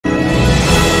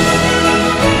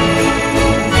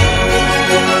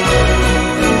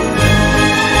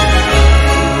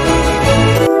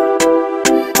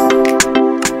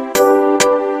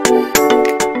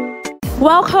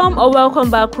Welcome or welcome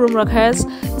back,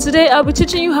 RomeRockers. Today I'll be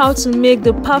teaching you how to make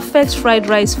the perfect fried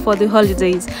rice for the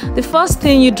holidays. The first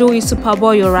thing you do is to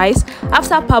parboil your rice.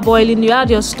 After parboiling, you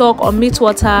add your stock or meat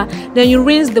water, then you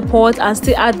rinse the pot and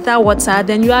still add that water,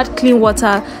 then you add clean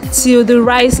water till the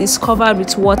rice is covered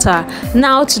with water.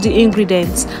 Now to the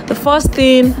ingredients. The first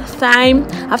thing, thyme.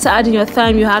 After adding your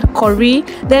thyme, you add curry,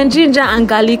 then ginger and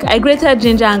garlic. I grated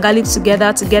ginger and garlic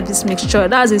together to get this mixture.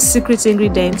 That's a secret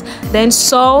ingredient. Then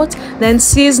salt, then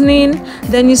seasoning,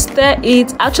 then you stir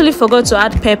it. Actually forgot to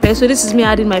add pepper, so this is me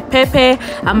adding my pepper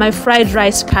and my fried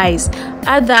rice spice.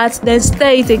 Add that, then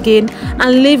stir it again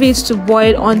and leave it to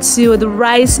boil until the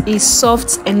rice is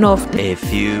soft enough. A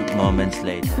few moments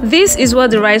later. This is what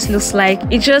the rice looks like.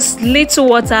 It's just little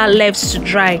water left to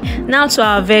dry. Now to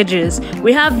our veggies.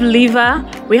 We have liver,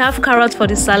 we have carrot for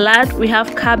the salad, we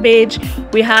have cabbage,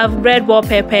 we have red bell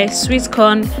pepper, sweet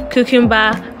corn,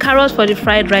 cucumber, carrot for the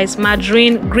fried rice,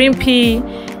 margarine, green pea,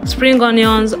 spring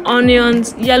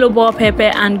onions, yellow bell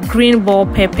pepper and green bell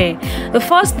pepper. The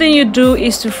first thing you do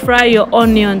is to fry your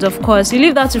onions. Of course, you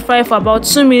leave that to fry for about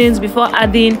 2 minutes before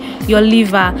adding your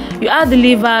liver. You add the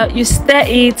liver, you stir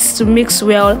it to mix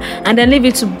well, and then leave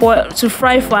it to boil to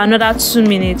fry for another 2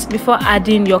 minutes before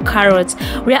adding your carrots.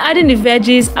 We are adding the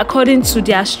veggies according to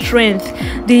their strength.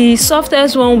 The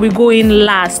softest one will go in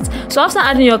last. So after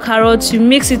adding your carrots, you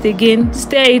mix it again,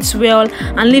 stir it well,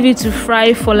 and leave it to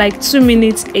fry for like 2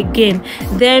 minutes again.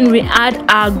 Then we add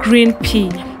our green pea.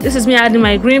 This is me adding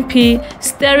my green pea,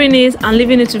 stirring it and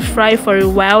leaving it to fry for a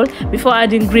while before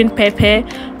adding green pepper.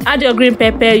 Add your green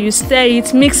pepper, you stir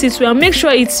it, mix it well. Make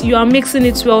sure you are mixing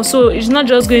it well, so it's not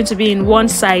just going to be in one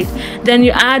side. Then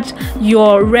you add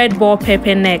your red bell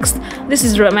pepper next. This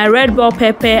is my red bell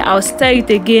pepper. I'll stir it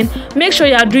again. Make sure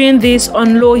you are doing this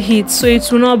on low heat so it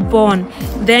will not burn.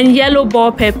 Then yellow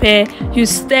bell pepper, you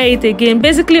stir it again.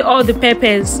 Basically all the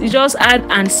peppers, you just add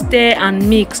and stir and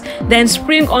mix. Then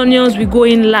spring onions will go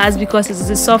in last because it's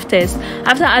the softest.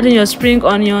 After adding your spring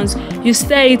onions, you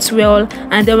stir it well,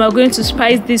 and then we're going to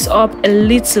spice this up a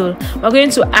little. We're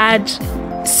going to add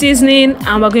seasoning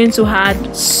and we're going to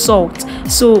add salt.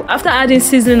 So after adding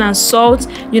seasoning and salt,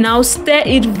 you now stir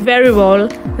it very well.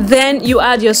 Then you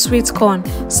add your sweet corn.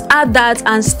 Add that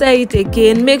and stir it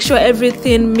again. Make sure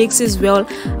everything mixes well.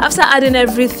 After adding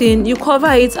everything, you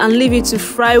cover it and leave it to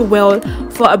fry well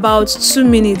for about 2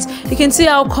 minutes. You can see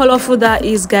how colorful that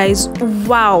is, guys.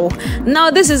 Wow.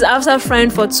 Now this is after frying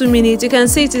for 2 minutes. You can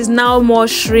see it is now more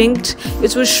shrinked.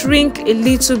 It will shrink a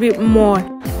little bit more.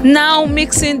 Now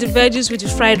mixing the veggies with the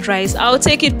fried rice. I'll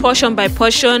take it portion by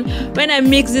portion. When I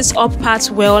mix this up part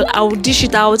well, I will dish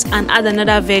it out and add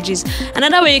another veggies.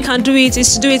 Another way you can do it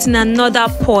is to do it in another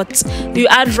pot. You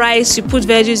add rice, you put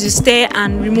veggies, you stir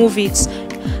and remove it.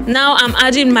 Now I'm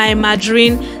adding my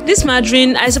margarine. This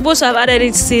margarine, I supposed to have added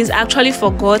it since I actually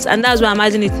forgot, and that's why I'm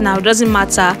adding it now. It doesn't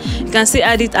matter. You can still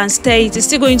add it and stir it. It's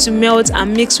still going to melt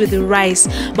and mix with the rice.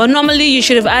 But normally you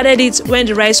should have added it when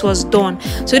the rice was done.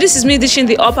 So this is me dishing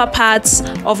the upper parts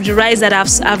of the rice that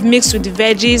I've mixed with the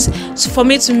veggies, so for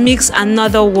me to mix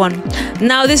another one.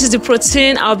 Now this is the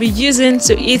protein I'll be using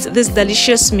to eat this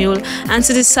delicious meal. And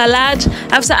to the salad,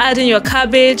 after adding your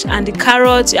cabbage and the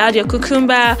carrot, you add your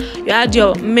cucumber, you add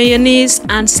your mayonnaise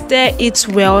and stir it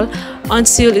well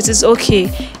until it is okay.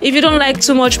 If you don't like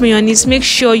too much mayonnaise, make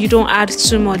sure you don't add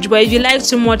too much, but if you like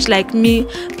too much like me,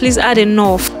 please add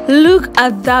enough. Look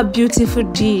at that beautiful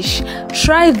dish.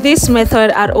 Try this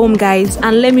method at home, guys,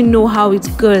 and let me know how it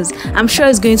goes. I'm sure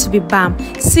it's going to be bam.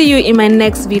 See you in my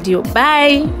next video.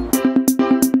 Bye.